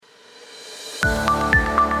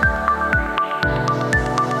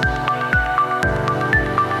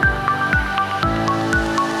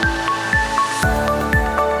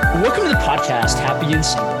podcast, Happy and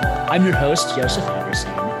Single. I'm your host, Joseph Anderson.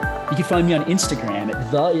 You can find me on Instagram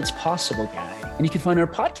at The It's Possible Guy. And you can find our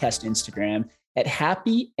podcast Instagram at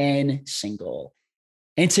Happy and Single.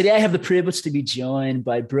 And today I have the privilege to be joined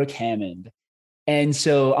by Brooke Hammond. And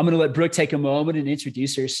so I'm going to let Brooke take a moment and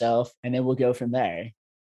introduce herself, and then we'll go from there.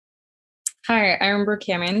 Hi, I'm Brooke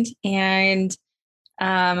Hammond, and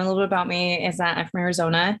a little bit about me is that I'm from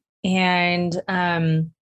Arizona, and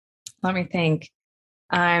let me think.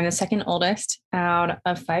 I'm the second oldest out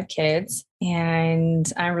of 5 kids, and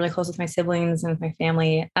I'm really close with my siblings and with my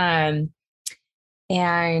family. And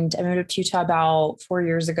I moved up to Utah about 4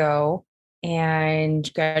 years ago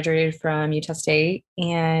and graduated from Utah State.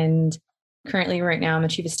 And currently right now I'm the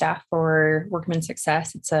chief of staff for Workman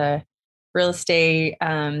Success. It's a real estate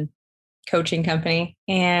coaching company.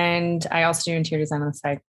 And I also do interior design on the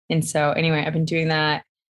side. And so anyway, I've been doing that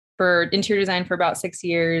for interior design for about 6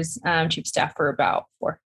 years, chief of staff for about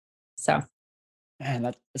 4. So. Man,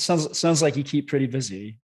 that sounds like you keep pretty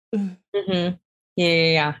busy. Mm-hmm.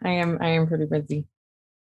 Yeah. I am pretty busy.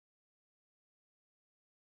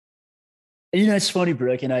 You know, it's funny,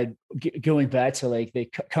 Brooke, and going back to like the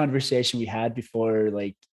conversation we had before,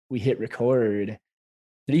 like we hit record,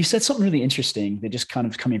 that you said something really interesting that just kind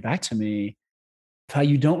of coming back to me, how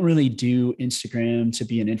you don't really do Instagram to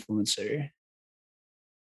be an influencer.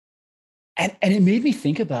 And it made me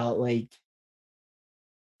think about like,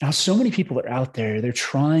 now so many people are out there, they're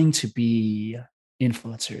trying to be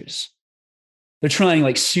influencers. They're trying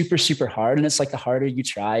like super, super hard. And it's like the harder you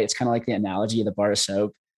try, it's kind of like the analogy of the bar of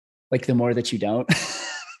soap. Like the more that you don't.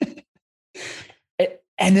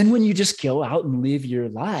 And then when you just go out and live your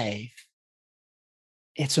life,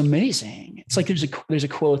 it's amazing. It's like there's a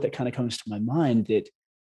quote that kind of comes to my mind that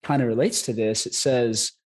kind of relates to this. It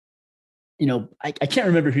says, you know, I can't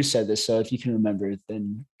remember who said this, so if you can remember it,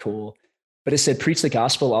 then cool. But it said, preach the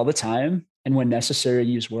gospel all the time, and when necessary,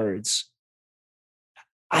 use words.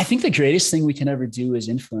 I think the greatest thing we can ever do as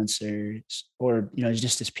influencers, or, you know,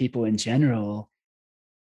 just as people in general,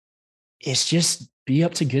 is just be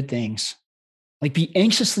up to good things. Like be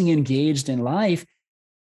anxiously engaged in life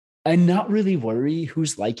and not really worry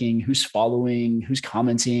who's liking, who's following, who's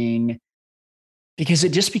commenting, because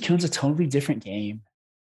it just becomes a totally different game.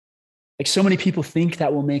 Like so many people think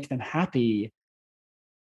that will make them happy,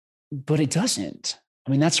 but it doesn't.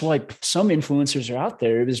 I mean, that's why some influencers are out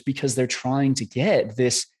there, is because they're trying to get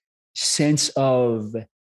this sense of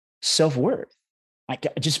self-worth. Like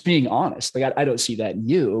just being honest, like I don't see that in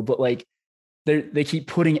you, but like they keep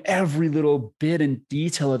putting every little bit and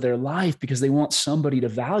detail of their life because they want somebody to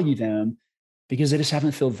value them, because they just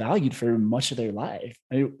haven't felt valued for much of their life.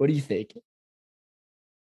 I mean, what do you think?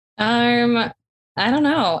 I don't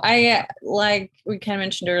know. I like we kind of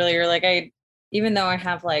mentioned earlier, like even though I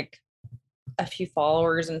have like a few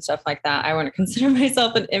followers and stuff like that, I wouldn't consider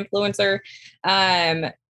myself an influencer.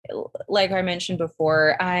 Like I mentioned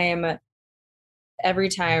before, every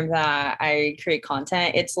time that I create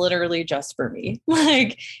content, it's literally just for me.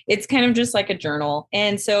 Like it's kind of just like a journal.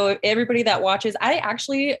 And so everybody that watches, I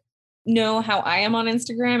actually know how I am on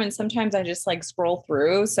Instagram, and sometimes I just like scroll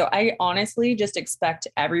through. So I honestly just expect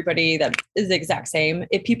everybody that is the exact same.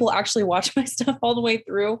 If people actually watch my stuff all the way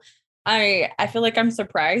through, I feel like I'm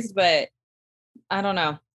surprised, but I don't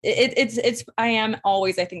know. It's I am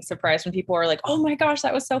always, I think, surprised when people are like, oh my gosh,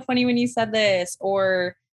 that was so funny when you said this,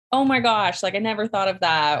 or oh my gosh, like I never thought of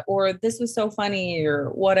that, or this was so funny, or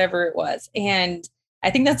whatever it was. And I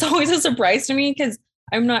think that's always a surprise to me, because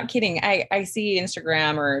I'm not kidding. I see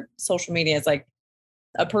Instagram or social media as like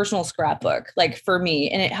a personal scrapbook, like for me,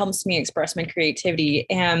 and it helps me express my creativity.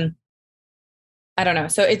 And I don't know.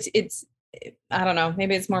 So it's I don't know,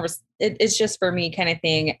 maybe it's more of it's just for me kind of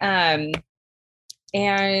thing.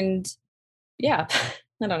 And yeah,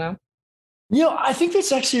 I don't know. You know, I think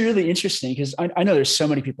that's actually really interesting, because I know there's so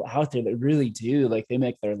many people out there that really do, like they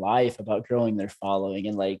make their life about growing their following.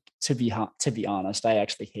 And like, to be honest, I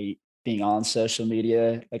actually hate being on social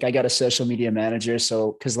media. Like I got a social media manager.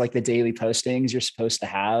 So, cause like the daily postings you're supposed to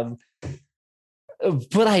have,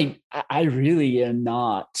 but I really am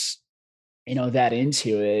not, you know, that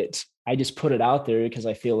into it. I just put it out there because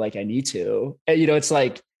I feel like I need to. And, you know, it's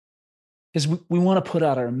like, because we want to put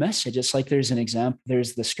out our message. It's like there's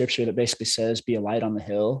the scripture that basically says, be a light on the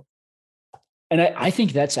hill. And I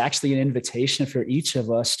think that's actually an invitation for each of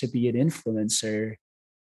us to be an influencer.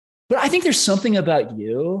 But I think there's something about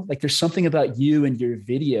you, like there's something about you and your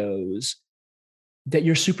videos that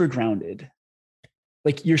you're super grounded.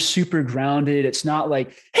 Like you're super grounded. It's not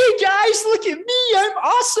like, hey guys, look at me, I'm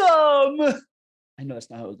awesome. I know that's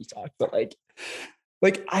not how you talk, but like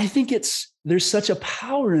I think there's such a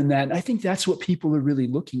power in that. And I think that's what people are really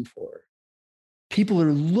looking for. people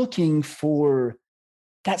are looking for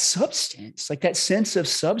that substance, like that sense of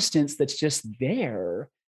substance that's just there,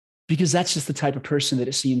 because that's just the type of person that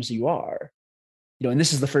it seems you are. And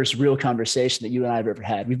this is the first real conversation that you and I have ever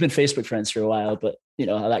had. We've been Facebook friends for a while, but you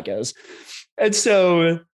know how that goes. And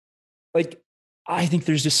so, like, I think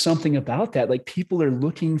there's just something about that. Like, people are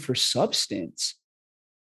looking for substance,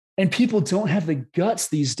 and people don't have the guts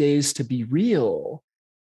these days to be real.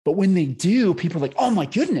 But when they do, people are like, oh my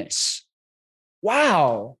goodness,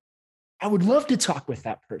 wow, I would love to talk with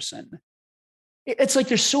that person. It's like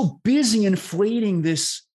they're so busy inflating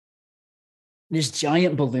this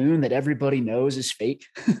giant balloon that everybody knows is fake,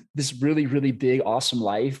 this really, really big, awesome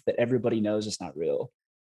life that everybody knows is not real,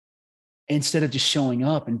 instead of just showing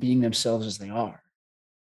up and being themselves as they are.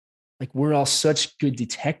 Like, we're all such good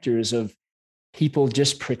detectors of people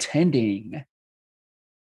just pretending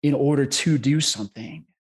in order to do something.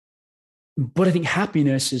 But I think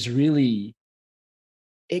happiness is really,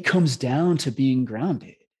 it comes down to being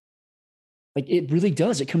grounded. Like, it really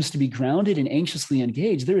does. It comes to be grounded and anxiously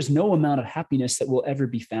engaged. There is no amount of happiness that will ever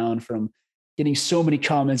be found from getting so many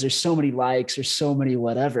comments or so many likes or so many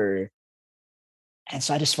whatever. And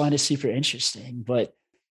so I just find it super interesting. But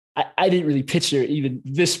I didn't really picture even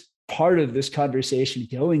this part of this conversation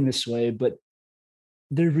going this way, but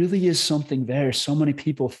there really is something there. So many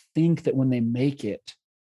people think that when they make it,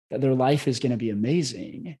 that their life is going to be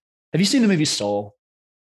amazing. Have you seen the movie Soul?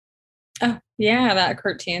 Oh, yeah, that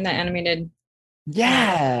cartoon, that animated.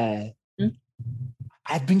 Yeah. Mhm.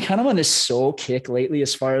 I've been kind of on this soul kick lately,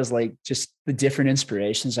 as far as like just the different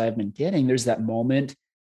inspirations I've been getting. There's that moment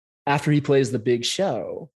after he plays the big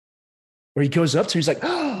show where he goes up to her, he's like,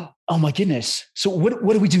 oh my goodness. So what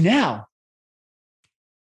do we do now?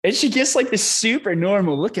 And she gets like this super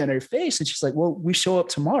normal look on her face. And she's like, well, we show up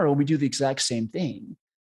tomorrow and we do the exact same thing.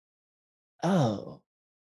 Oh.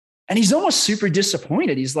 And he's almost super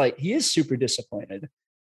disappointed. He is super disappointed.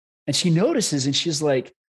 And she notices and she's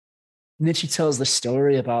like, and then she tells the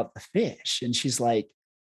story about the fish. And she's like,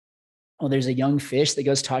 oh, there's a young fish that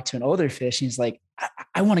goes talk to an older fish. And he's like,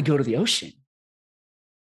 I want to go to the ocean.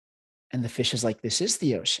 And the fish is like, this is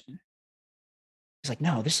the ocean. He's like,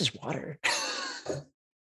 no, this is water.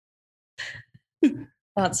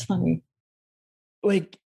 That's funny.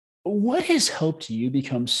 Like, what has helped you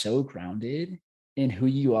become so grounded in who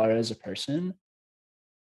you are as a person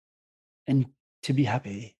and to be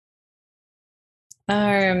happy?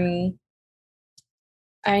 Um,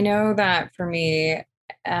 I know that for me,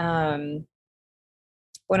 um,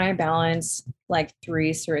 when I balance like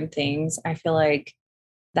three certain things, I feel like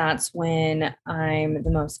that's when I'm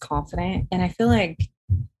the most confident. And I feel like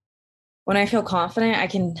when I feel confident, I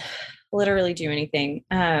can literally do anything.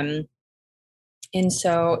 And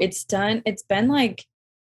so it's been like,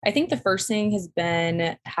 I think the first thing has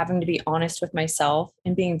been having to be honest with myself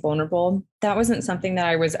and being vulnerable. That wasn't something that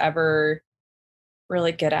I was ever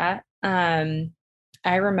really good at. I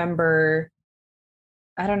remember,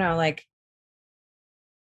 I don't know, like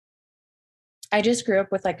I just grew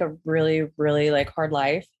up with like a really, really like hard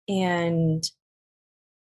life. And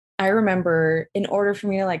I remember in order for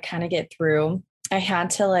me to like kind of get through, I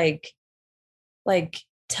had to like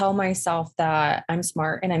tell myself that I'm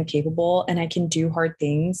smart and I'm capable and I can do hard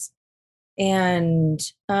things. And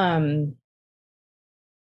I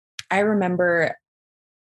remember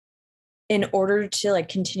in order to like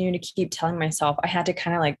continue to keep telling myself, I had to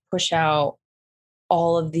kind of like push out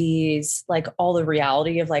all of these, like all the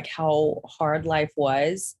reality of like how hard life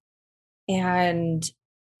was. And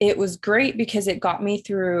it was great because it got me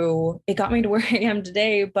to where I am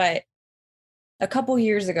today. But a couple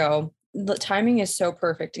years ago, the timing is so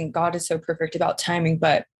perfect and God is so perfect about timing.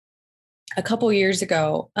 But a couple years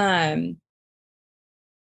ago, I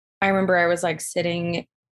remember I was like sitting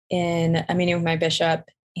in a meeting with my bishop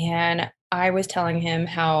and I was telling him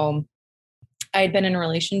how I had been in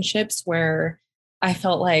relationships where I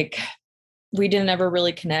felt like we didn't ever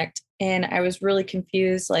really connect. And I was really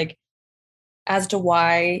confused, like, as to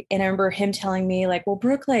why. And I remember him telling me, like, well,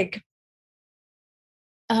 Brooke,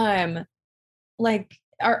 um, like,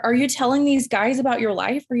 are you telling these guys about your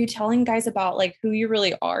life? Are you telling guys about like who you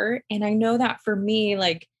really are? And I know that for me,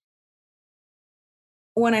 like,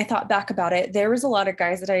 when I thought back about it, there was a lot of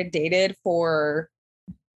guys that I had dated for,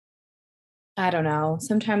 I don't know,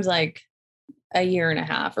 sometimes like a year and a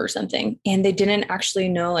half or something. And they didn't actually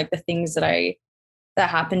know like the things that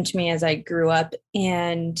happened to me as I grew up.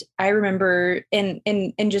 And I remember and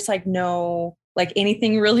just like know like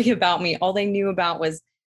anything really about me. All they knew about was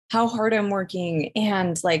how hard I'm working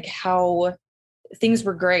and like how things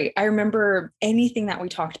were great. I remember anything that we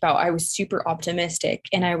talked about, I was super optimistic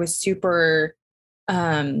and I was super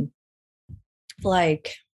um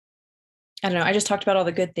like, I don't know, I just talked about all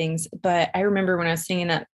the good things, but I remember when I was sitting in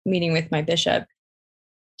that meeting with my bishop,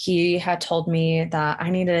 he had told me that I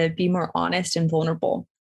need to be more honest and vulnerable.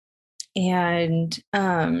 And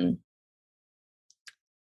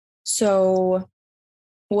so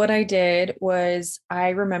what I did was, I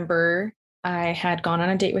remember I had gone on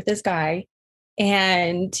a date with this guy,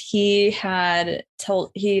 and he'd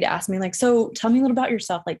asked me like, so tell me a little about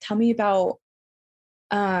yourself. Like, tell me about,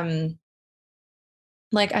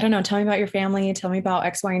 like, I don't know, tell me about your family, tell me about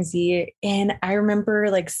X, Y, and Z. And I remember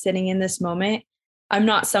like sitting in this moment. I'm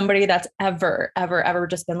not somebody that's ever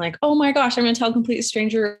just been like, oh my gosh, I'm going to tell a complete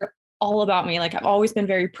stranger all about me. Like, I've always been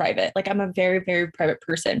very private. Like, I'm a very, very private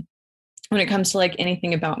person when it comes to like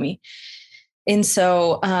anything about me. And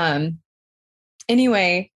so,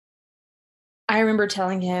 anyway, I remember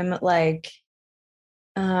telling him like,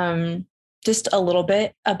 just a little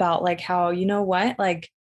bit about like how, you know what, like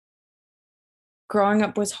growing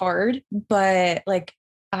up was hard, but like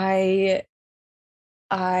I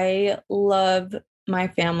I love my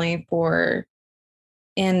family for,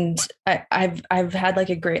 and I've had like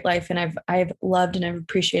a great life, and I've loved and I've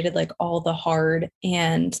appreciated like all the hard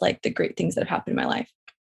and like the great things that have happened in my life.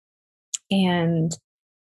 And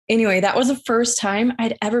anyway, that was the first time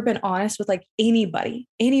I'd ever been honest with like anybody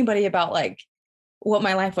about like what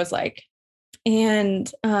my life was like.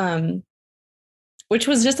 And which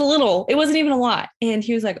was just a little, it wasn't even a lot. And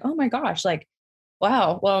he was like, oh my gosh, like,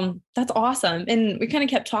 wow, well, that's awesome. And we kind of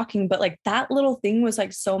kept talking, but like that little thing was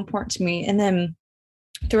like so important to me. And then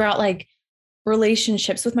throughout like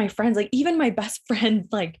relationships with my friends, like even my best friend,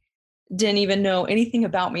 like didn't even know anything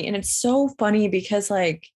about me. And it's so funny because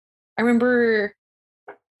like, I remember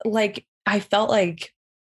like, I felt like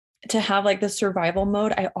to have like the survival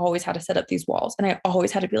mode, I always had to set up these walls, and I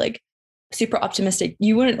always had to be like super optimistic.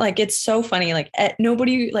 You wouldn't like, it's so funny. Like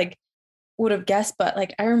nobody like would have guessed, but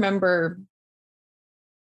like, I remember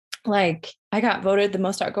like I got voted the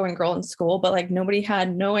most outgoing girl in school, but like nobody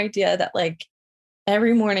had no idea that like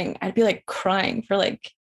every morning I'd be like crying for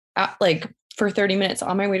like for 30 minutes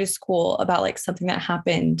on my way to school about like something that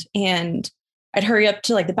happened. And I'd hurry up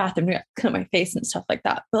to like the bathroom to clean my face and stuff like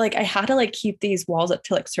that. But like I had to like keep these walls up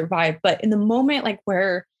to like survive. But in the moment like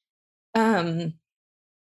where um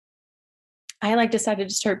I like decided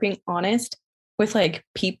to start being honest with like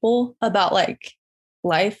people about like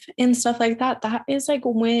life and stuff like that, that is like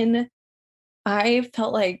when I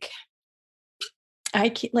felt like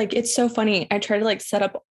like, it's so funny. I try to like set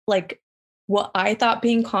up like what I thought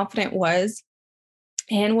being confident was.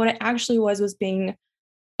 And what it actually was being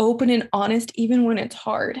open and honest, even when it's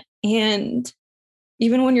hard. And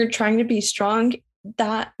even when you're trying to be strong,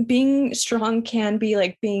 that being strong can be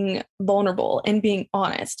like being vulnerable and being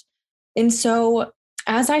honest. And so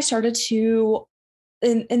as I started to,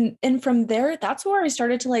 and from there, that's where I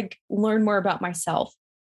started to like learn more about myself.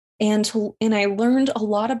 And I learned a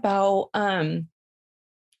lot about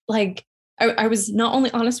like I was not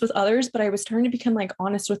only honest with others, but I was starting to become like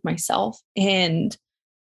honest with myself. And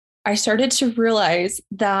I started to realize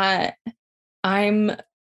that I'm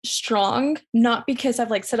strong, not because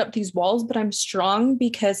I've like set up these walls, but I'm strong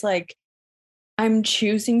because like I'm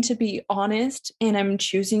choosing to be honest, and I'm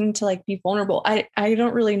choosing to like be vulnerable. I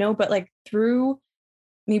don't really know, but like through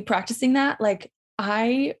me practicing that, like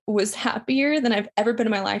I was happier than I've ever been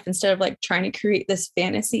in my life, instead of like trying to create this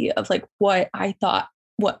fantasy of like what I thought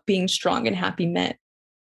what being strong and happy meant.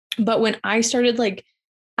 But when I started like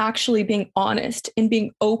actually being honest and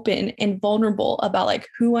being open and vulnerable about like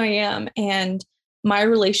who I am, and my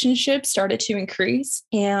relationships started to increase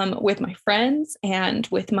with my friends and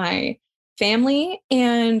with my family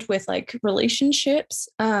and with like relationships.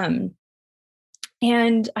 And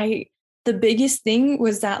the biggest thing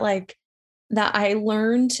was that like that I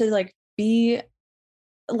learned to like be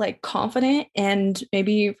like confident, and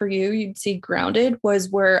maybe for you you'd see grounded, was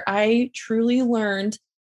where I truly learned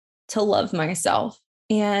to love myself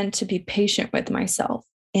and to be patient with myself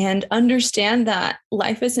and understand that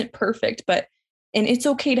life isn't perfect, but and it's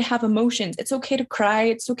okay to have emotions. It's okay to cry,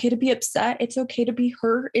 it's okay to be upset, it's okay to be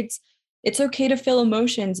hurt. It's okay to feel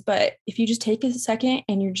emotions, but if you just take a second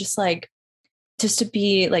and you're just like, just to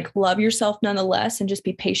be like, love yourself nonetheless and just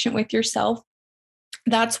be patient with yourself,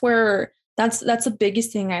 that's where that's the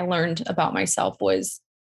biggest thing I learned about myself was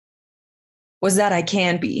that I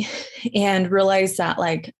can be, and realize that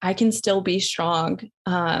like I can still be strong,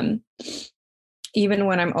 even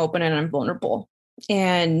when I'm open and I'm vulnerable,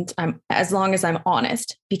 and I'm, as long as I'm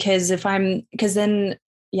honest, because then,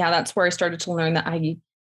 yeah, that's where I started to learn that I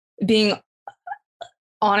being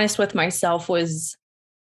honest with myself was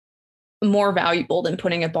more valuable than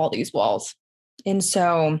putting up all these walls. And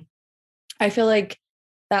so I feel like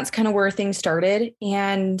that's kind of where things started.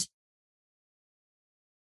 And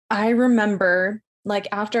I remember like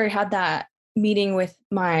after I had that meeting with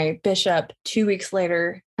my bishop 2 weeks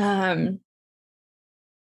later, I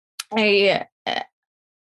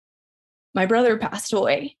my brother passed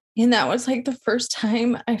away. And that was like the first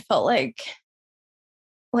time I felt like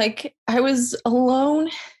I was alone.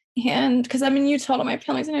 And because I'm in Utah, all my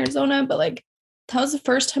family's in Arizona, but like that was the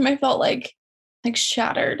first time I felt like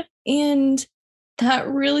shattered. And that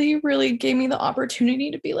really, really gave me the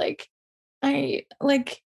opportunity to be like, I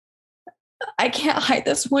like I can't hide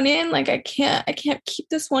this one in. Like I can't keep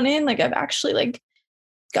this one in. Like I've actually like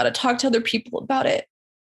got to talk to other people about it.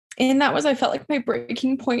 And that was, I felt like my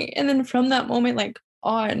breaking point. And then from that moment, like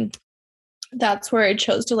on, that's where I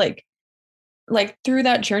chose to like through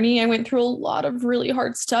that journey, I went through a lot of really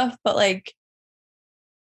hard stuff, but like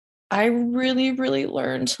I really, really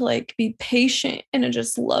learned to like be patient and to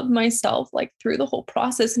just love myself like through the whole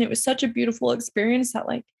process. And it was such a beautiful experience that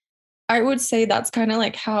like I would say that's kind of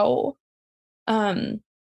like how um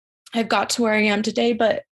I've got to where I am today.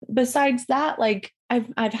 But besides that, like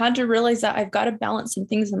I've had to realize that I've got to balance some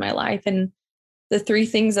things in my life. And the three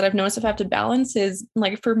things that I've noticed if I have to balance is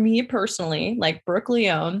like for me personally, like Brooke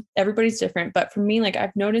Leone, everybody's different. But for me, like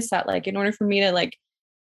I've noticed that like in order for me to like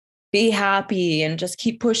be happy and just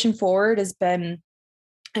keep pushing forward has been,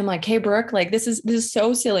 I'm like, hey Brooke, like this is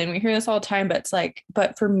so silly. And we hear this all the time, but it's like,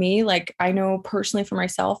 but for me, like I know personally for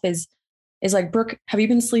myself is like, Brooke, have you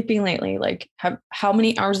been sleeping lately? Like, how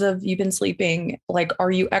many hours have you been sleeping? Like, are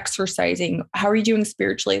you exercising? How are you doing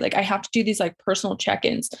spiritually? Like, I have to do these like personal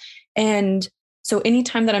check-ins. And so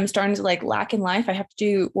anytime that I'm starting to like lack in life, I have to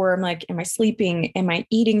do where I'm like, am I sleeping? Am I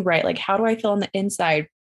eating right? Like, how do I feel on the inside?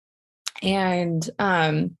 And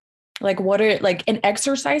like what are like and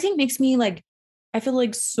exercising makes me like I feel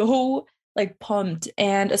like so like pumped.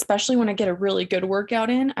 And especially when I get a really good workout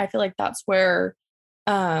in, I feel like that's where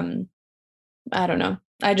um I don't know.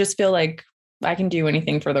 I just feel like I can do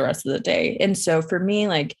anything for the rest of the day. And so for me,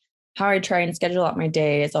 like how I try and schedule out my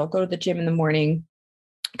day is I'll go to the gym in the morning,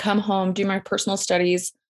 come home, do my personal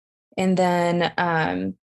studies, and then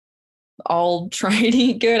I'll try and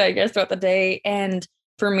eat good, I guess, throughout the day. And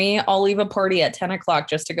for me, I'll leave a party at 10 o'clock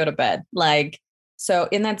just to go to bed. Like, so,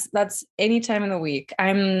 and that's any time in the week.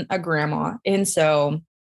 I'm a grandma. And so,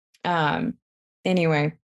 um,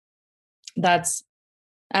 anyway, that's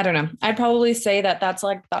I don't know. I'd probably say that that's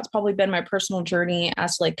probably been my personal journey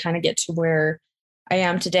as to like kind of get to where I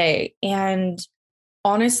am today. And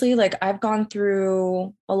honestly, like I've gone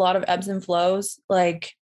through a lot of ebbs and flows,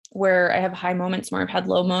 like where I have high moments, where I've had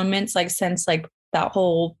low moments, like since like that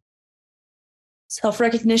whole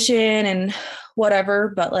self-recognition and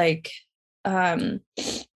whatever. But like um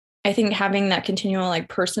I think having that continual like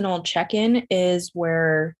personal check-in is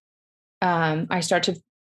where I start to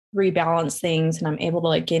rebalance things and I'm able to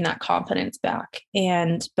like gain that confidence back.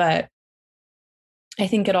 And, but I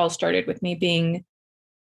think it all started with me being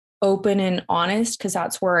open and honest because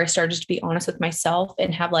that's where I started to be honest with myself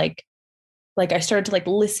and have like I started to like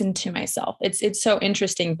listen to myself. It's so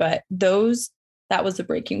interesting, but that was the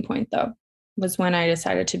breaking point though, was when I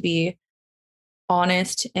decided to be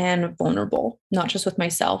honest and vulnerable, not just with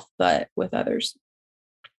myself, but with others.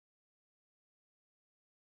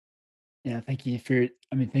 Yeah, thank you for,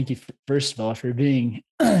 I mean, thank you for, first of all, for being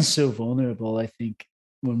so vulnerable. I think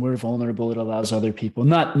when we're vulnerable, it allows other people,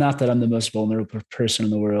 not that I'm the most vulnerable person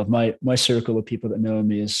in the world. My circle of people that know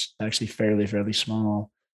me is actually fairly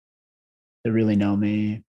small, that really know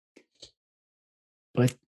me.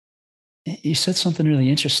 But you said something really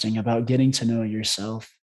interesting about getting to know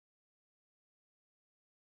yourself.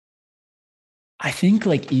 I think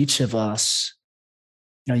like each of us,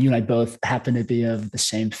 you know, you and I both happen to be of the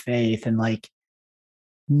same faith, and like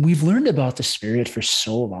we've learned about the spirit for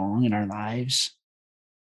so long in our lives,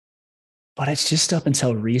 but it's just up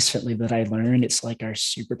until recently that I learned it's like our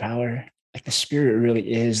superpower. Like the spirit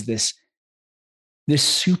really is this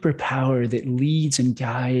superpower that leads and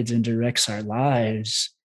guides and directs our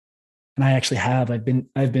lives. And I actually have. I've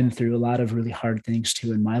been through a lot of really hard things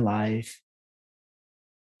too in my life.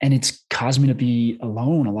 And it's caused me to be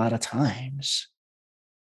alone a lot of times.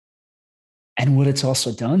 And what it's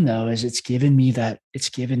also done though is it's given me that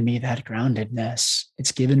groundedness.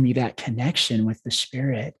 It's given me that connection with the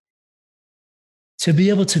spirit to be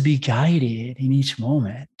able to be guided in each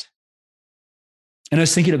moment. And I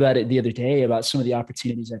was thinking about it the other day about some of the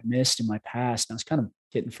opportunities I've missed in my past. And I was kind of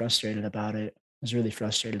getting frustrated about it. I was really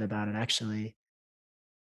frustrated about it actually.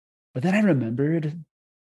 But then I remembered, and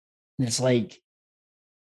it's like,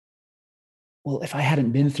 well, if I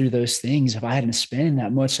hadn't been through those things, if I hadn't spent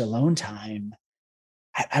that much alone time,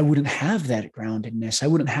 I wouldn't have that groundedness. I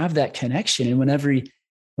wouldn't have that connection. And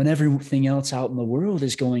when everything else out in the world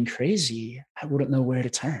is going crazy, I wouldn't know where to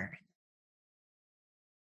turn.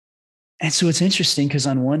 And so it's interesting because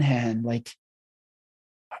on one hand, like,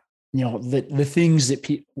 the things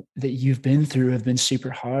that you've been through have been super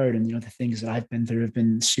hard, and the things that I've been through have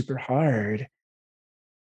been super hard.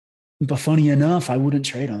 But funny enough, I wouldn't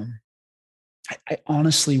trade them. I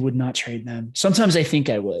honestly would not trade them. Sometimes I think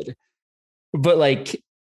I would, but like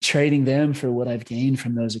trading them for what I've gained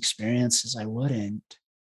from those experiences, I wouldn't.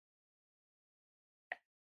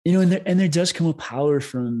 And there does come a power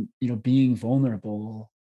from being vulnerable,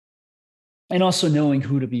 and also knowing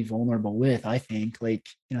who to be vulnerable with. I think, like,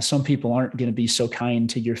 some people aren't going to be so kind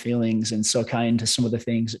to your feelings and so kind to some of the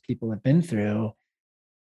things that people have been through.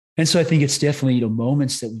 And so I think it's definitely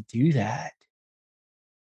moments that we do that.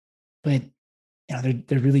 But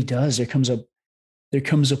there really does. There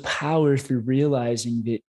comes a power through realizing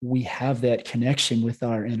that we have that connection with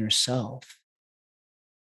our inner self.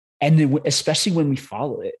 And then, especially when we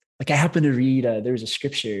follow it. Like, I happen to read, there's a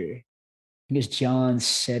scripture, I think it's John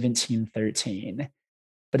 17:13,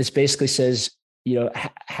 but it basically says,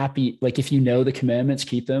 happy, like, if you know the commandments,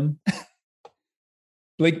 keep them.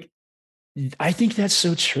 Like, I think that's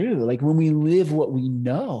so true. Like, when we live what we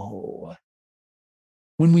know,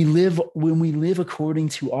 when we live according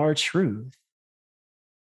to our truth,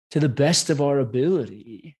 to the best of our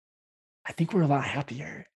ability, I think we're a lot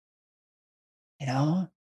happier,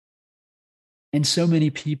 And so many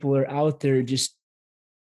people are out there just.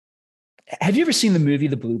 Have you ever seen the movie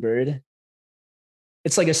The Bluebird?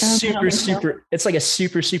 It's like a it's like a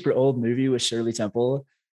super old movie with Shirley Temple,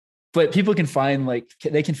 but people can find, like,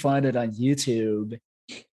 they can find it on YouTube.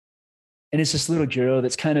 And it's this little girl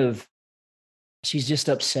that's she's just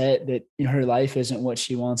upset that her life isn't what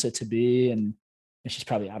she wants it to be. And she's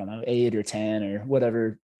probably, I don't know, 8 or 10 or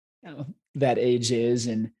whatever that age is.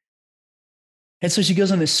 And so she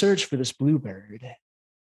goes on this search for this bluebird,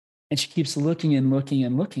 and she keeps looking and looking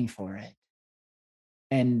and looking for it.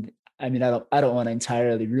 And I mean, I don't want to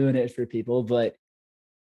entirely ruin it for people, but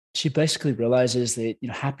she basically realizes that,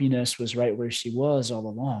 happiness was right where she was all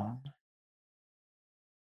along.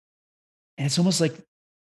 And it's almost like,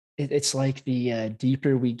 it's like the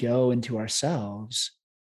deeper we go into ourselves.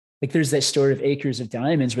 Like, there's that story of Acres of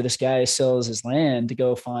Diamonds where this guy sells his land to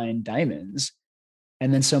go find diamonds.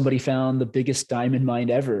 And then somebody found the biggest diamond mine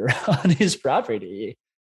ever on his property.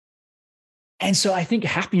 And so I think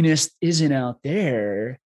happiness isn't out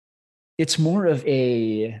there. It's more of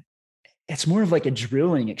like a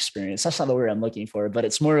drilling experience. That's not the word I'm looking for, but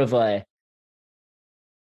it's more of like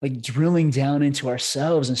drilling down into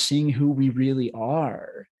ourselves and seeing who we really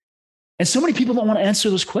are. And so many people don't want to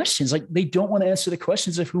answer those questions. Like, they don't want to answer the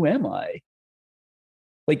questions of who am I?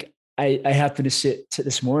 Like, I happened to sit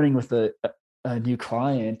this morning with a new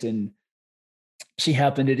client, and she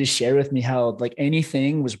happened to just share with me how, like,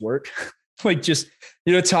 anything was work. Like, just,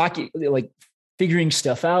 talking, like, figuring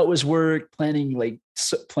stuff out was work, planning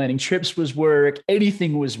trips was work,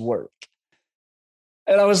 anything was work.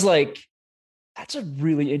 And I was like, that's a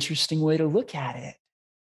really interesting way to look at it.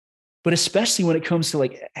 But especially when it comes to,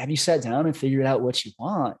 like, have you sat down and figured out what you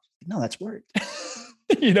want? No, that's work.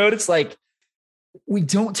 It's like, we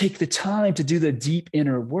don't take the time to do the deep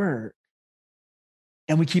inner work.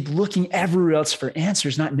 And we keep looking everywhere else for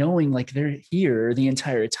answers, not knowing, like, they're here the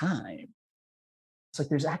entire time. It's like,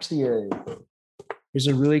 there's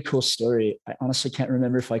a really cool story. I honestly can't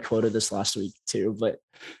remember if I quoted this last week too, but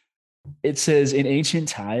it says, in ancient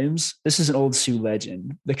times, this is an old Sioux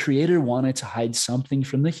legend, the creator wanted to hide something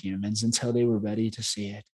from the humans until they were ready to see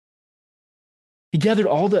it. He gathered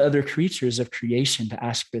all the other creatures of creation to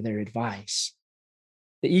ask for their advice.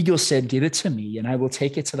 The eagle said, give it to me, and I will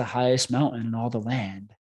take it to the highest mountain in all the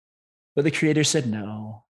land. But the creator said,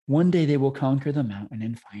 no, one day they will conquer the mountain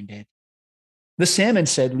and find it. The salmon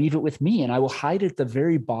said, leave it with me, and I will hide it at the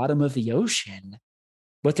very bottom of the ocean.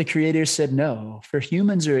 But the creator said, no, for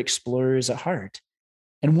humans are explorers at heart,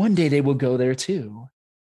 and one day they will go there too.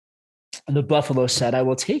 And the buffalo said, I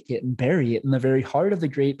will take it and bury it in the very heart of the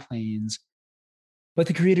Great Plains. But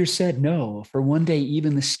the creator said, no, for one day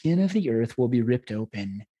even the skin of the earth will be ripped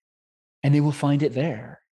open, and they will find it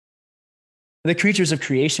there. The creatures of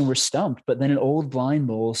creation were stumped, but then an old blind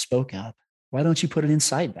mole spoke up. Why don't you put it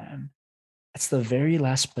inside them? That's the very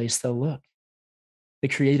last place they'll look. The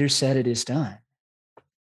creator said, it is done.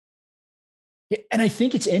 And I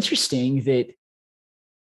think it's interesting that,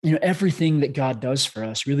 everything that God does for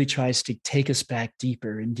us really tries to take us back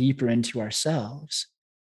deeper and deeper into ourselves.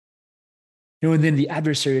 And then the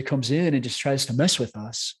adversary comes in and just tries to mess with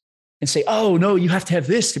us and say, oh, no, you have to have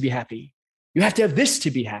this to be happy. You have to have this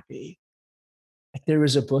to be happy. Like there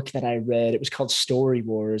was a book that I read, it was called Story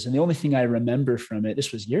Wars. And the only thing I remember from it,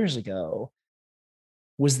 this was years ago,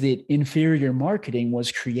 was that inferior marketing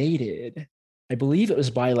was created. I believe it was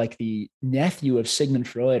by like the nephew of Sigmund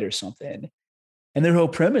Freud or something. And their whole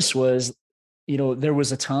premise was, there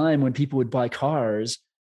was a time when people would buy cars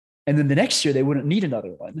and then the next year they wouldn't need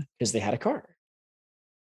another one because they had a car.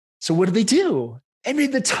 So what did they do? They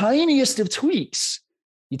made the tiniest of tweaks.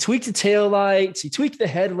 You tweak the taillights, you tweak the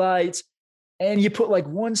headlights, and you put like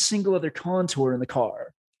one single other contour in the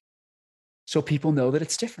car. So people know that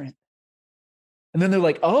it's different. And then they're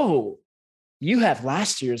like, oh, you have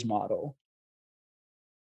last year's model.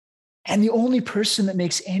 And the only person that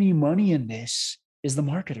makes any money in this is the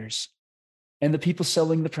marketers and the people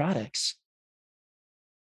selling the products.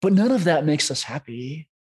 But none of that makes us happy.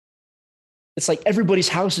 It's like everybody's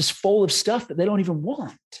house is full of stuff that they don't even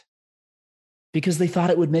want because they thought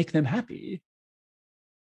it would make them happy.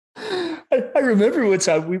 I remember one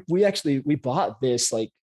time we bought this,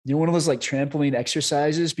 like, one of those like trampoline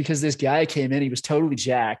exercises because this guy came in, he was totally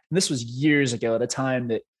jacked. And this was years ago at a time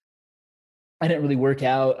that I didn't really work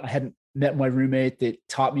out. I hadn't met my roommate that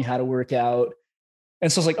taught me how to work out.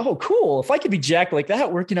 And so I was like, oh, cool. If I could be jacked like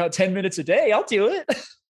that, working out 10 minutes a day, I'll do it.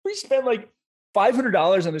 We spent like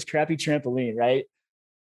 $500 on this crappy trampoline, right?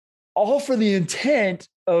 All for the intent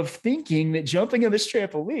of thinking that jumping on this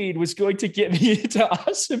trampoline was going to get me into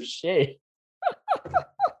awesome shape.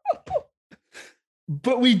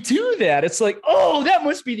 But we do that. It's like, oh, that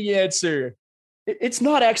must be the answer. It's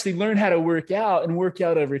not actually learn how to work out and work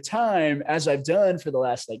out over time, as I've done for the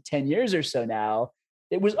last like 10 years or so now.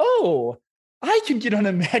 It was, oh, I can get on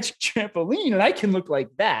a magic trampoline and I can look like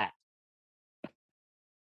that.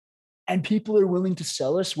 And people are willing to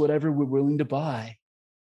sell us whatever we're willing to buy.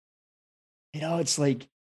 It's like,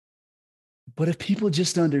 but if people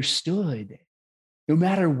just understood, no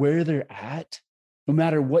matter where they're at, no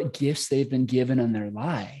matter what gifts they've been given in their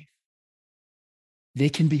life, they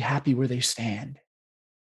can be happy where they stand.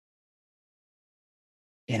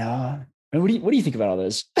 And what do you think about all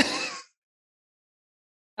this?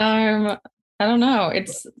 I don't know.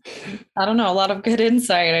 I don't know. A lot of good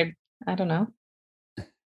insight. I don't know.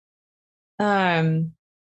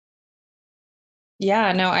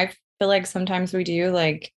 Yeah, no, I feel like sometimes we do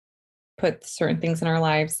like put certain things in our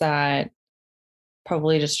lives that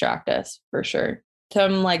probably distract us for sure.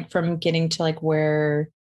 From getting to like where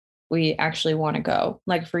we actually want to go.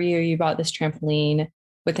 Like for you, you bought this trampoline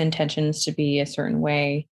with intentions to be a certain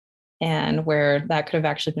way, and where that could have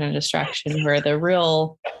actually been a distraction, where the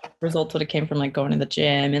real results would have came from like going to the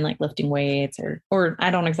gym and like lifting weights, or I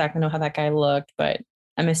don't exactly know how that guy looked, but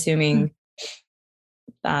I'm assuming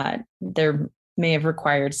that there may have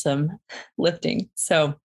required some lifting.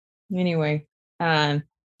 So anyway, yeah,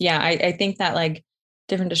 I think that like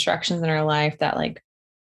different distractions in our life that like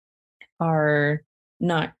are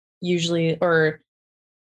not usually, or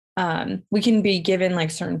we can be given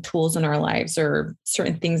like certain tools in our lives or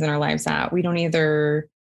certain things in our lives that we don't either,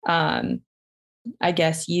 I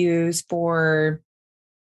guess, use for,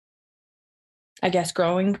 I guess,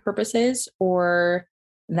 growing purposes, or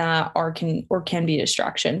that can be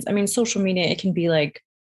distractions. I mean, social media, it can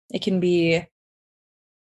be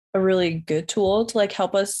a really good tool to like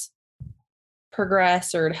help us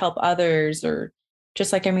progress or to help others, or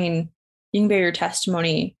just like, I mean, you can bear your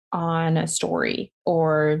testimony on a story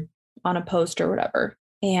or on a post or whatever,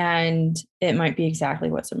 and it might be exactly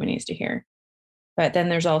what somebody needs to hear. But then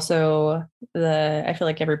there's also I feel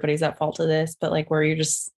like everybody's at fault of this, but like where you're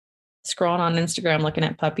just scrolling on Instagram looking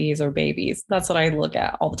at puppies or babies. That's what I look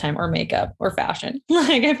at all the time, or makeup or fashion.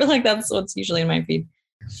 Like I feel like that's what's usually in my feed.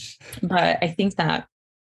 But I think that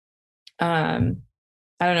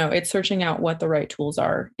I don't know, it's searching out what the right tools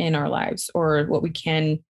are in our lives, or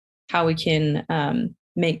how we can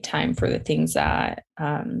make time for the things that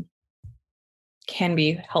can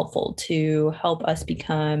be helpful to help us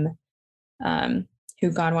become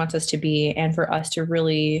who God wants us to be, and for us to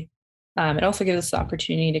really, it also gives us the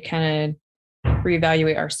opportunity to kind of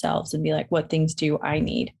reevaluate ourselves and be like, what things do I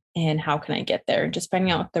need and how can I get there? Just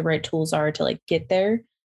finding out what the right tools are to like get there.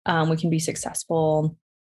 We can be successful,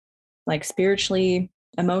 like spiritually,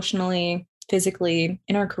 emotionally, physically,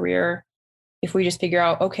 in our career, if we just figure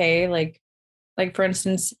out, okay, like for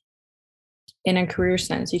instance, in a career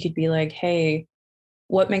sense, you could be like, hey,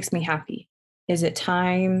 what makes me happy? Is it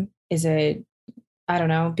time? Is it, I don't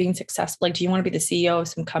know, being successful? Like, do you want to be the CEO of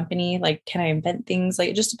some company? Like, can I invent things? Like,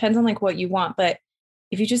 it just depends on like what you want. But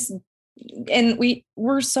if you just, and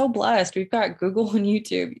we're so blessed. We've got Google and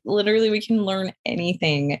YouTube. Literally, we can learn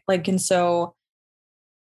anything. Like, and so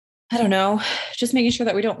I don't know, just making sure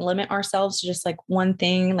that we don't limit ourselves to just like one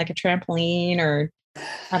thing, like a trampoline, or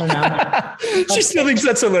I don't know. She That's still thinks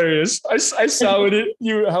that's hilarious. I saw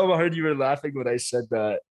how hard you were laughing when I said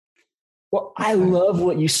that. Well, I love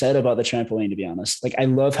what you said about the trampoline, to be honest. Like, I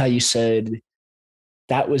love how you said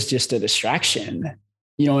that was just a distraction,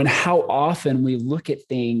 and how often we look at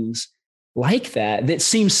things like that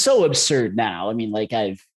seems so absurd now. I mean, like,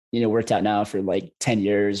 I've, worked out now for like 10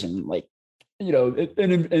 years and like,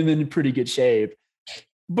 in pretty good shape.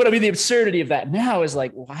 But I mean, the absurdity of that now is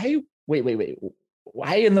like, why? Wait.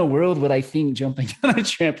 Why in the world would I think jumping on a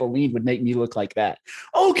trampoline would make me look like that?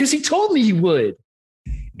 Oh, because he told me he would.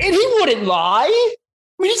 And he wouldn't lie. I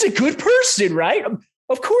mean, he's a good person, right?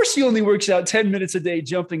 Of course, he only works out 10 minutes a day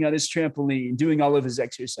jumping on his trampoline, doing all of his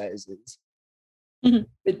exercises. Mm-hmm.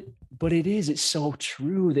 But it's so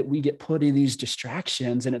true that we get put in these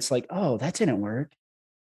distractions and it's like, oh, that didn't work.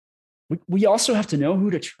 We also have to know who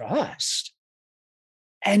to trust.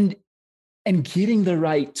 And getting the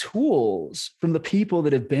right tools from the people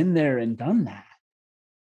that have been there and done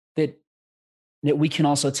that we can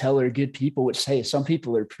also tell are good people, which, hey, some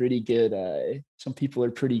people are pretty good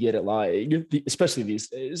at lying, especially these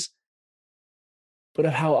days. But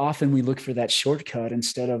of how often we look for that shortcut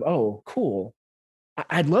instead of, oh, cool,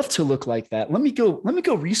 I'd love to look like that. Let me go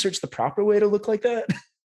research the proper way to look like that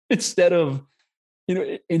instead of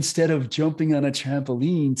jumping on a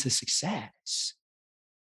trampoline to success.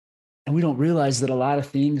 And we don't realize that a lot of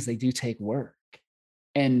things, they do take work.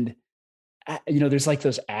 And there's like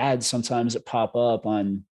those ads sometimes that pop up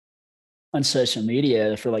on social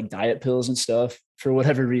media for like diet pills and stuff for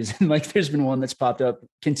whatever reason. Like, there's been one that's popped up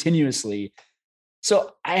continuously.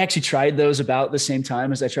 So I actually tried those about the same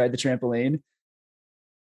time as I tried the trampoline.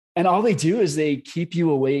 And all they do is they keep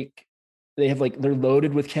you awake. They're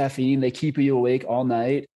loaded with caffeine. They keep you awake all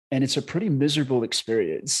night. And it's a pretty miserable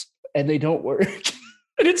experience and they don't work.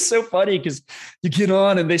 And it's so funny because you get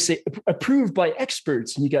on and they say approved by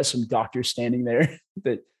experts, and you got some doctor standing there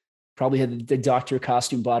that probably had the doctor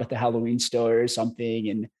costume bought at the Halloween store or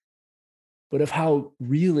something. But of how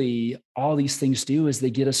really all these things do is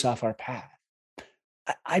they get us off our path.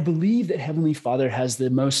 I believe that Heavenly Father has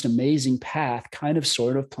the most amazing path kind of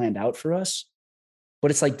sort of planned out for us,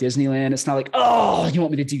 but it's like Disneyland. It's not like, oh, you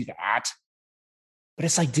want me to do that? But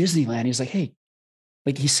it's like Disneyland. He's like, hey,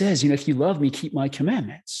 like he says, if you love me, keep my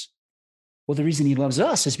commandments. Well, the reason he loves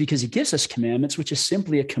us is because he gives us commandments, which is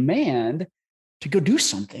simply a command to go do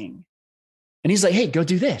something. And he's like, hey, go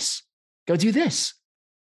do this. Go do this.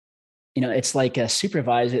 It's like a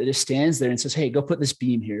supervisor that just stands there and says, hey, go put this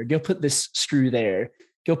beam here. Go put this screw there.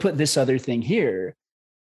 Go put this other thing here.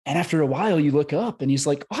 And after a while, you look up and he's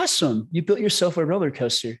like, awesome. You built yourself a roller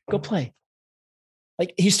coaster. Go play.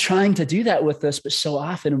 Like, he's trying to do that with us, but so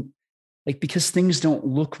often, like, because things don't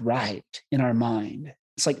look right in our mind,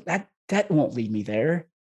 it's like that won't lead me there.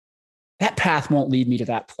 That path won't lead me to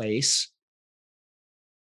that place.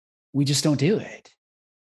 We just don't do it.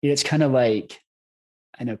 It's kind of like,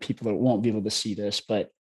 I know people won't be able to see this,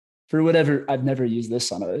 but for whatever, I've never used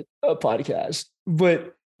this on a podcast,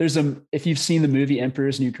 but if you've seen the movie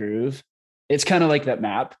Emperor's New Groove, it's kind of like that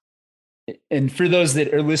map. And for those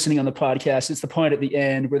that are listening on the podcast, it's the point at the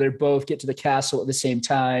end where they both get to the castle at the same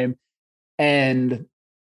time. And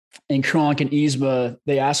Kronk and Yzma,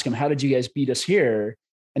 they ask him, how did you guys beat us here?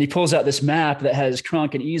 And he pulls out this map that has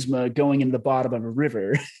Kronk and Yzma going into the bottom of a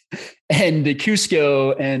river and the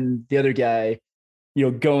Cusco and the other guy,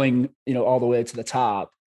 going, all the way to the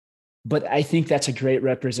top. But I think that's a great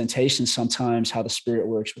representation sometimes how the Spirit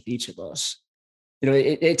works with each of us.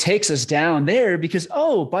 It takes us down there because,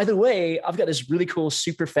 oh, by the way, I've got this really cool,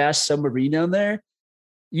 super fast submarine down there.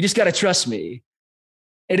 You just got to trust me.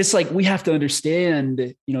 And it's like, we have to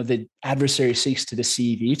understand, the adversary seeks to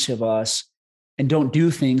deceive each of us and don't do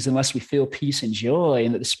things unless we feel peace and joy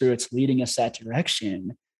and that the Spirit's leading us that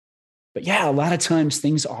direction. But yeah, a lot of times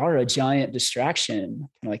things are a giant distraction. Kind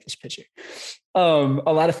of like this picture. A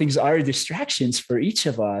lot of things are distractions for each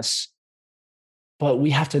of us, but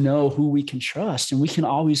we have to know who we can trust, and we can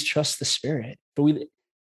always trust the Spirit.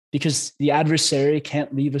 Because the adversary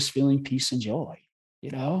can't leave us feeling peace and joy.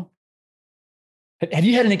 Have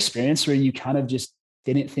you had an experience where you kind of just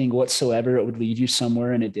didn't think whatsoever it would lead you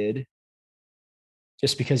somewhere and it did,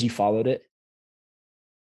 just because you followed it?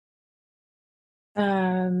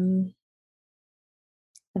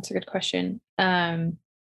 That's a good question.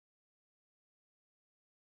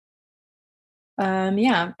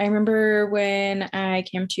 Yeah, I remember when I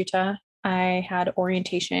came to Utah, I had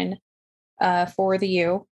orientation for the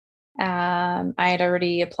U. I had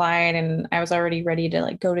already applied and I was already ready to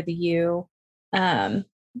like go to the U.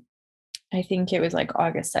 I think it was like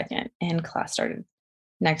August 2nd, and class started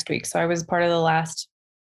next week. So I was part of the last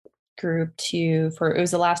group it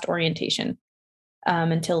was the last orientation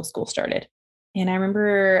until school started. And I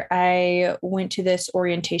remember I went to this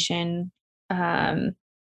orientation um,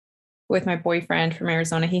 with my boyfriend from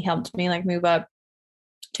Arizona. He helped me like move up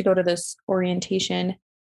to go to this orientation.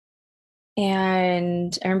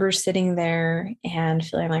 And I remember sitting there and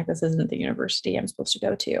feeling like this isn't the university I'm supposed to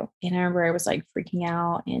go to. And I remember I was like freaking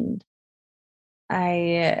out, and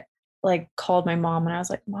I like called my mom, and I was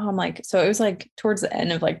like, Mom, like, so it was like towards the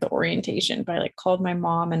end of like the orientation, but I like called my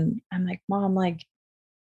mom, and I'm like, Mom, like,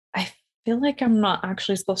 I feel like I'm not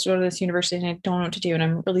actually supposed to go to this university and I don't know what to do. And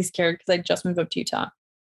I'm really scared because I just moved up to Utah.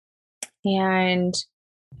 And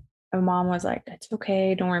my mom was like, It's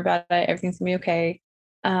okay. Don't worry about it. Everything's gonna be okay.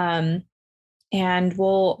 Um, and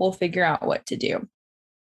we'll figure out what to do.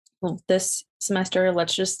 Well, this semester,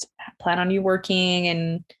 let's just plan on you working,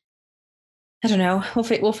 and I don't know,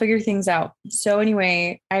 we'll figure things out. So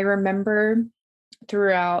anyway, I remember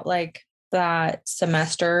throughout like that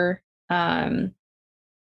semester, I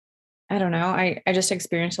don't know, I just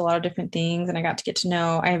experienced a lot of different things, and I got to get to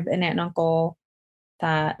know. I have an aunt and uncle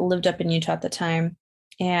that lived up in Utah at the time,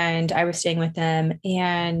 and I was staying with them,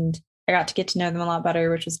 and I got to get to know them a lot better,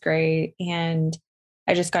 which was great. And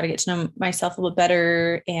I just got to get to know myself a little bit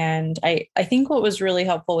better. And I think what was really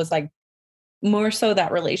helpful was like more so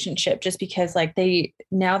that relationship, just because like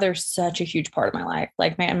they're such a huge part of my life.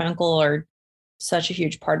 Like my aunt and my uncle are such a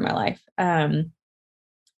huge part of my life.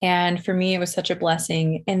 And for me, it was such a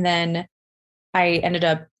blessing. And then I ended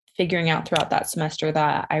up figuring out throughout that semester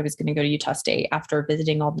that I was going to go to Utah State after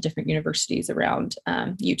visiting all the different universities around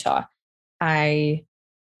Utah. I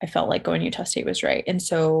I felt like going to Utah State was right. And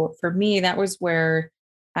so for me, that was where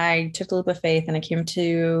I took the leap of faith, and I came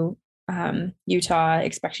to Utah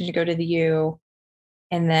expecting to go to the U,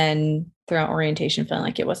 and then throughout orientation feeling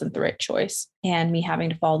like it wasn't the right choice, and me having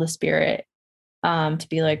to follow the spirit to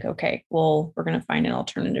be like, okay, well, we're going to find an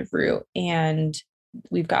alternative route, and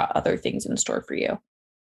we've got other things in store for you.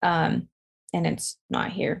 Um, and it's not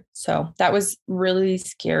here. So that was really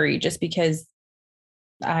scary, just because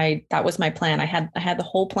that was my plan. I had the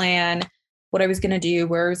whole plan, what I was going to do,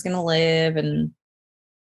 where I was going to live. And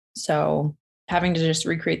so having to just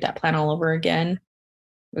recreate that plan all over again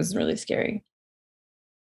was really scary.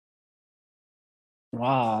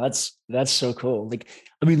 Wow, that's so cool. Like,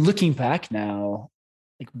 I mean, looking back now,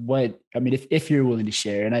 like what, I mean, if you're willing to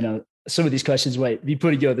share, and I know some of these questions might be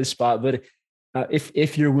putting you on the spot, but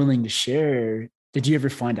if you're willing to share, did you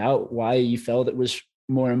ever find out why you felt it was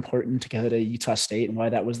more important to go to Utah State and why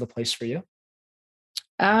that was the place for you?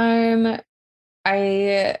 Um,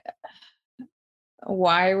 I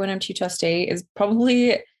why I went up to Utah State is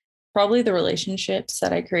probably the relationships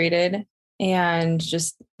that I created, and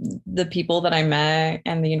just the people that I met,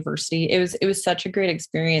 and the university. It was such a great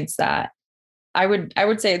experience that I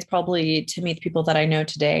would say it's probably to meet the people that I know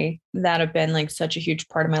today that have been like such a huge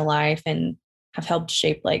part of my life, and have helped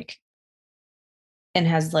shape like, and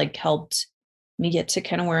has like helped me get to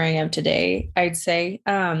kind of where I am today, I'd say.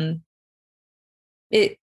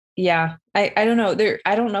 It Yeah, I don't know.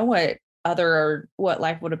 I don't know what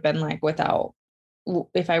life would have been like without,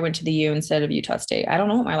 if I went to the U instead of Utah State. I don't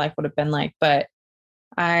know what my life would have been like, but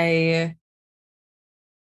I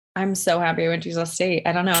I'm so happy I went to Utah State.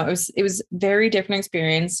 I don't know. It was very different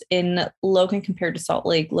experience in Logan compared to Salt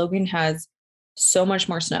Lake. Logan has so much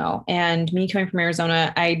more snow, and me coming from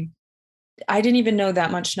Arizona, I didn't even know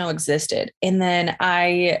that much snow existed. And then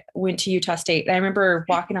I went to Utah State. I remember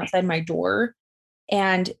walking outside my door,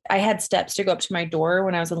 and I had steps to go up to my door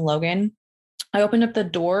when I was in Logan. I opened up the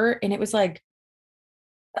door, and it was like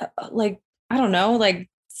I don't know, like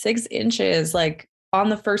 6 inches, like on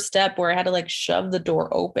the first step, where I had to like shove the door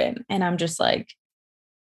open. And I'm just like,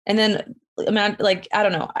 and then like, I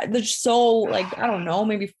don't know, there's so like, I don't know,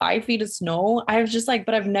 maybe 5 feet of snow. I was just like,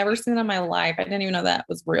 but I've never seen that in my life. I didn't even know that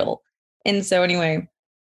was real. And so anyway,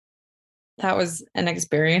 that was an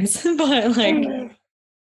experience, but like,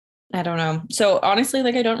 I don't know. So honestly,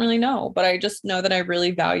 like, I don't really know, but I just know that I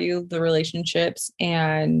really value the relationships,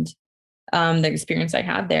 and the experience I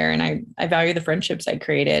had there. And I value the friendships I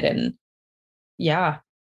created, and yeah,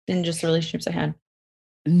 and just the relationships I had.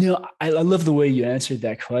 No, I love the way you answered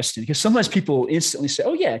that question, because sometimes people instantly say,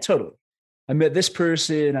 "Oh yeah, totally. I met this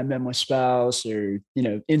person, I met my spouse, or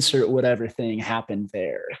insert whatever thing happened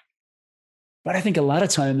there." But I think a lot of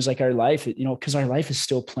times, like our life, because our life is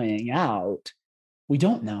still playing out, we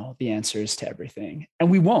don't know the answers to everything, and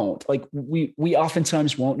we won't. Like we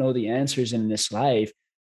oftentimes won't know the answers in this life.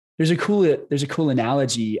 There's a cool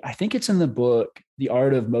analogy. I think it's in the book, The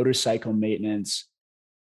Art of Motorcycle Maintenance,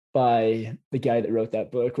 by the guy that wrote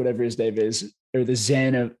that book, whatever his name is, or the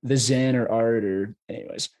Zen or art, or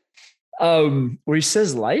anyways, where he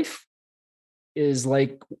says life is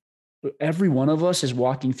like every one of us is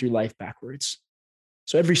walking through life backwards.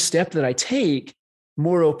 So every step that I take,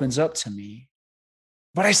 more opens up to me,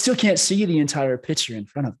 but I still can't see the entire picture in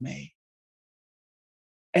front of me.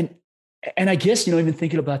 And I guess, even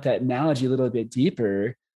thinking about that analogy a little bit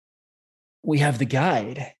deeper, we have the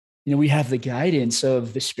guide, we have the guidance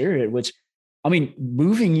of the Spirit, which, I mean,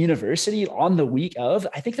 moving university on the week of,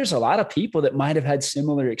 I think there's a lot of people that might have had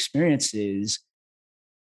similar experiences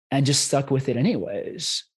and just stuck with it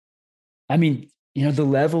anyways. I mean, the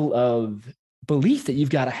level of belief that you've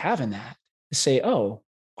got to have in that to say, oh,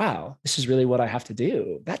 wow, this is really what I have to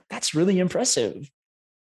do. That's really impressive.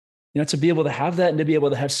 To be able to have that and to be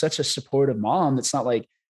able to have such a supportive mom that's not like,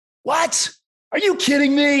 what? Are you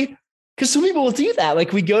kidding me? Because some people will do that.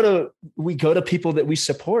 Like we go to people that we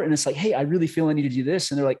support and it's like, hey, I really feel I need to do this.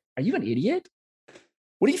 And they're like, are you an idiot?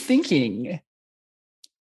 What are you thinking?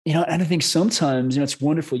 And I think sometimes, it's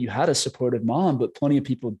wonderful you had a supportive mom, but plenty of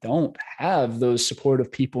people don't have those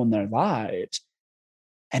supportive people in their lives.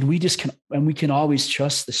 And we can always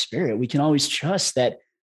trust the Spirit. We can always trust that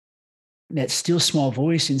still small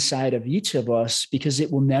voice inside of each of us, because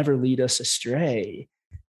it will never lead us astray.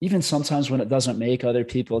 Even sometimes when it doesn't make other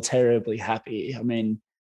people terribly happy. I mean,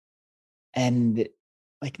 and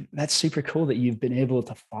like, that's super cool that you've been able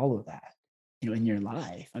to follow that, in your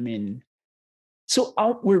life. I mean, so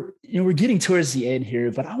we're getting towards the end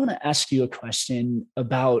here, but I want to ask you a question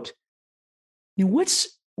about,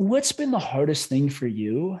 what's been the hardest thing for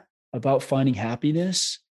you about finding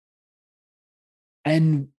happiness,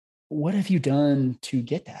 and what have you done to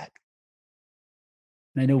get that?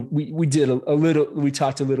 And I know we did we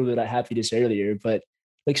talked a little bit about happiness earlier, but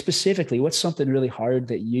like specifically, what's something really hard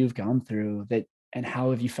that you've gone through and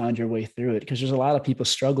how have you found your way through it? Because there's a lot of people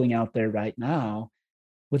struggling out there right now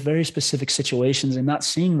with very specific situations and not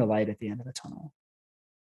seeing the light at the end of the tunnel.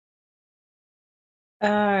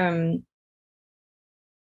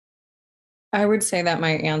 I would say that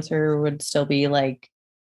my answer would still be like,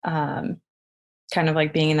 kind of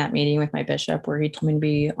like being in that meeting with my bishop where he told me to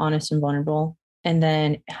be honest and vulnerable, and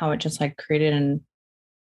then how it just like created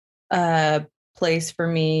a place for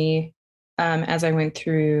me, as I went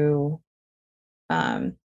through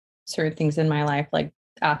certain things in my life, like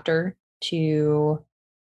after,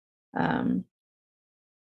 um,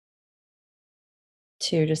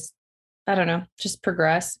 to just, I don't know, just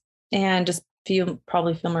progress and just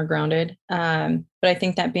probably feel more grounded. But I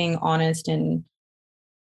think that being honest and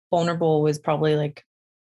vulnerable was probably like,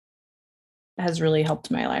 has really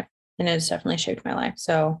helped my life, and it's definitely shaped my life.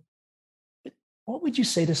 So, what would you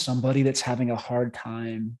say to somebody that's having a hard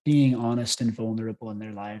time being honest and vulnerable in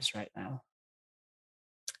their lives right now?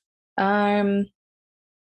 um,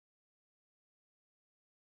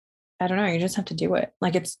 I don't know. You just have to do it.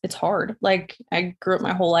 Like it's hard. Like I grew up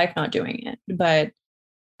my whole life not doing it, but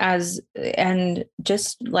and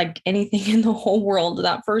just like anything in the whole world,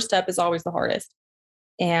 that first step is always the hardest.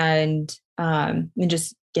 And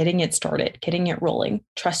just getting it started, getting it rolling,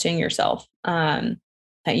 trusting yourself, that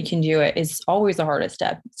you can do it is always the hardest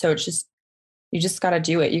step. So it's just, you just got to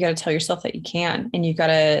do it. You got to tell yourself that you can, and you got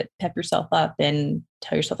to pep yourself up and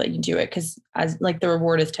tell yourself that you can do it. Cause as like the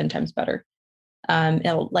reward is 10 times better.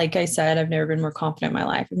 Like I said, I've never been more confident in my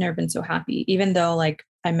life. I've never been so happy, even though like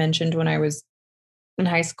I mentioned when I was in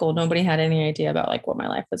high school, nobody had any idea about like what my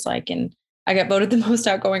life was like. And I got voted the most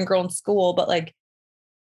outgoing girl in school, but like,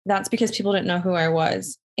 that's because people didn't know who I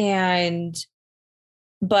was.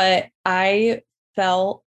 But I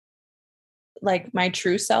felt like my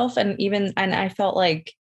true self. And I felt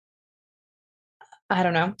like, I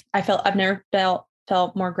don't know, I've never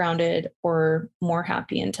felt more grounded or more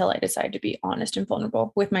happy until I decided to be honest and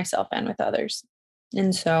vulnerable with myself and with others.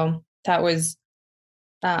 And so that was,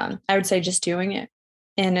 I would say just doing it.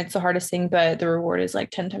 And it's the hardest thing, but the reward is like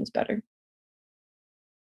 10 times better.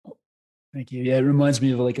 Thank you. Yeah, it reminds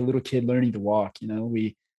me of like a little kid learning to walk.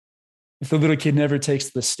 If the little kid never takes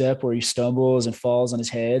the step where he stumbles and falls on his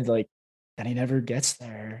head, like, then he never gets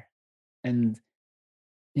there. And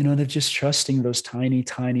they're just trusting those tiny,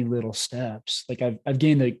 tiny little steps. Like I've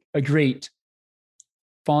gained a great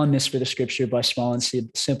fondness for the scripture, by small and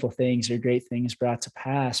simple things are great things brought to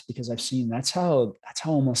pass, because I've seen that's how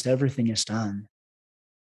almost everything is done.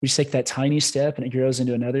 We just take that tiny step and it grows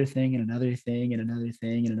into another thing and another thing and another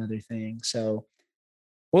thing and another thing. So,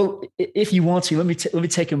 well, if you want to, let me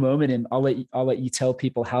take a moment and I'll let you tell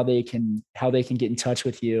people how they can get in touch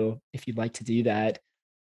with you if you'd like to do that.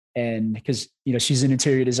 And because she's an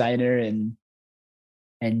interior designer, and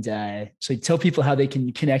And so tell people how they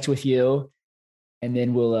can connect with you, and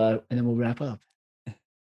then we'll wrap up.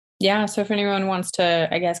 Yeah. So if anyone wants to,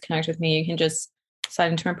 I guess, connect with me, you can just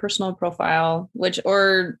slide into my personal profile,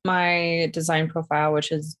 or my design profile,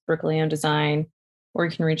 which is Brooke Leone Design, or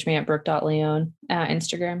you can reach me at brooke.leone on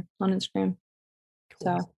Instagram. Cool.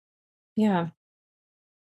 So yeah.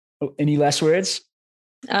 Oh, any last words?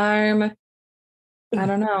 I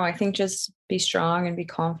don't know. I think just be strong and be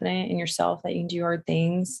confident in yourself that you can do hard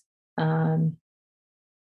things. And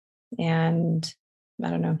I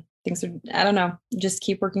don't know. I don't know. Just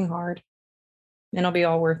keep working hard and it'll be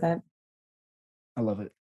all worth it. I love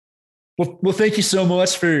it. Well, thank you so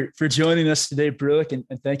much for joining us today, Brooke, and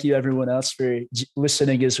thank you everyone else for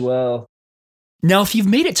listening as well. Now, if you've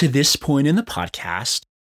made it to this point in the podcast,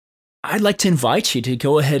 I'd like to invite you to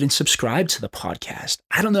go ahead and subscribe to the podcast.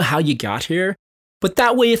 I don't know how you got here, but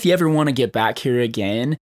that way, if you ever want to get back here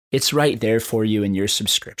again, it's right there for you in your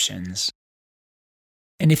subscriptions.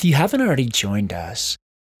 And if you haven't already joined us,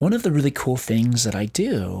 one of the really cool things that I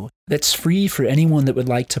do that's free for anyone that would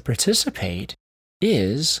like to participate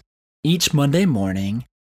is each Monday morning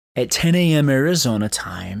at 10 a.m. Arizona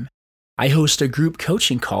time, I host a group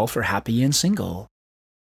coaching call for Happy and Single.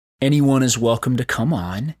 Anyone is welcome to come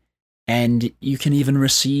on, and you can even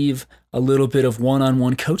receive a little bit of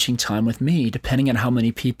one-on-one coaching time with me, depending on how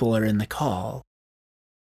many people are in the call.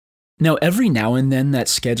 Now, every now and then that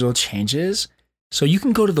schedule changes, so you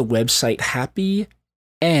can go to the website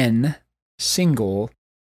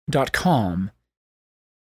happynsingle.com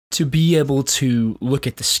to be able to look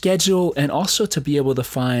at the schedule and also to be able to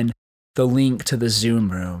find the link to the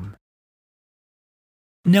Zoom room.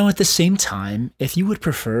 Now, at the same time, if you would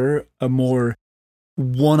prefer a more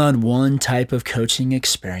one-on-one type of coaching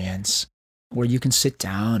experience where you can sit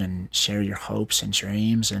down and share your hopes and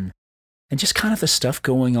dreams and just kind of the stuff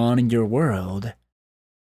going on in your world,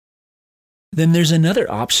 then there's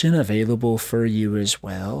another option available for you as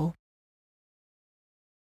well.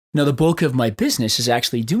 Now, the bulk of my business is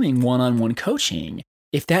actually doing one-on-one coaching.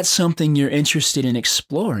 If that's something you're interested in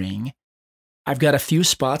exploring, I've got a few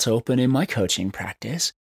spots open in my coaching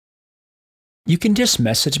practice. You can just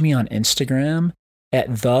message me on Instagram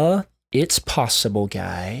at the It's Possible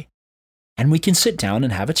Guy, and we can sit down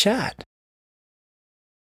and have a chat.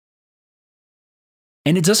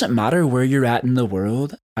 And it doesn't matter where you're at in the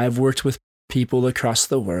world. I've worked with people across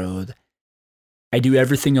the world. I do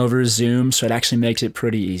everything over Zoom, so it actually makes it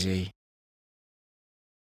pretty easy.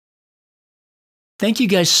 Thank you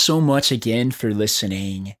guys so much again for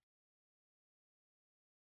listening.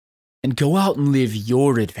 And go out and live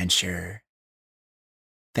your adventure.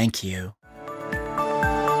 Thank you.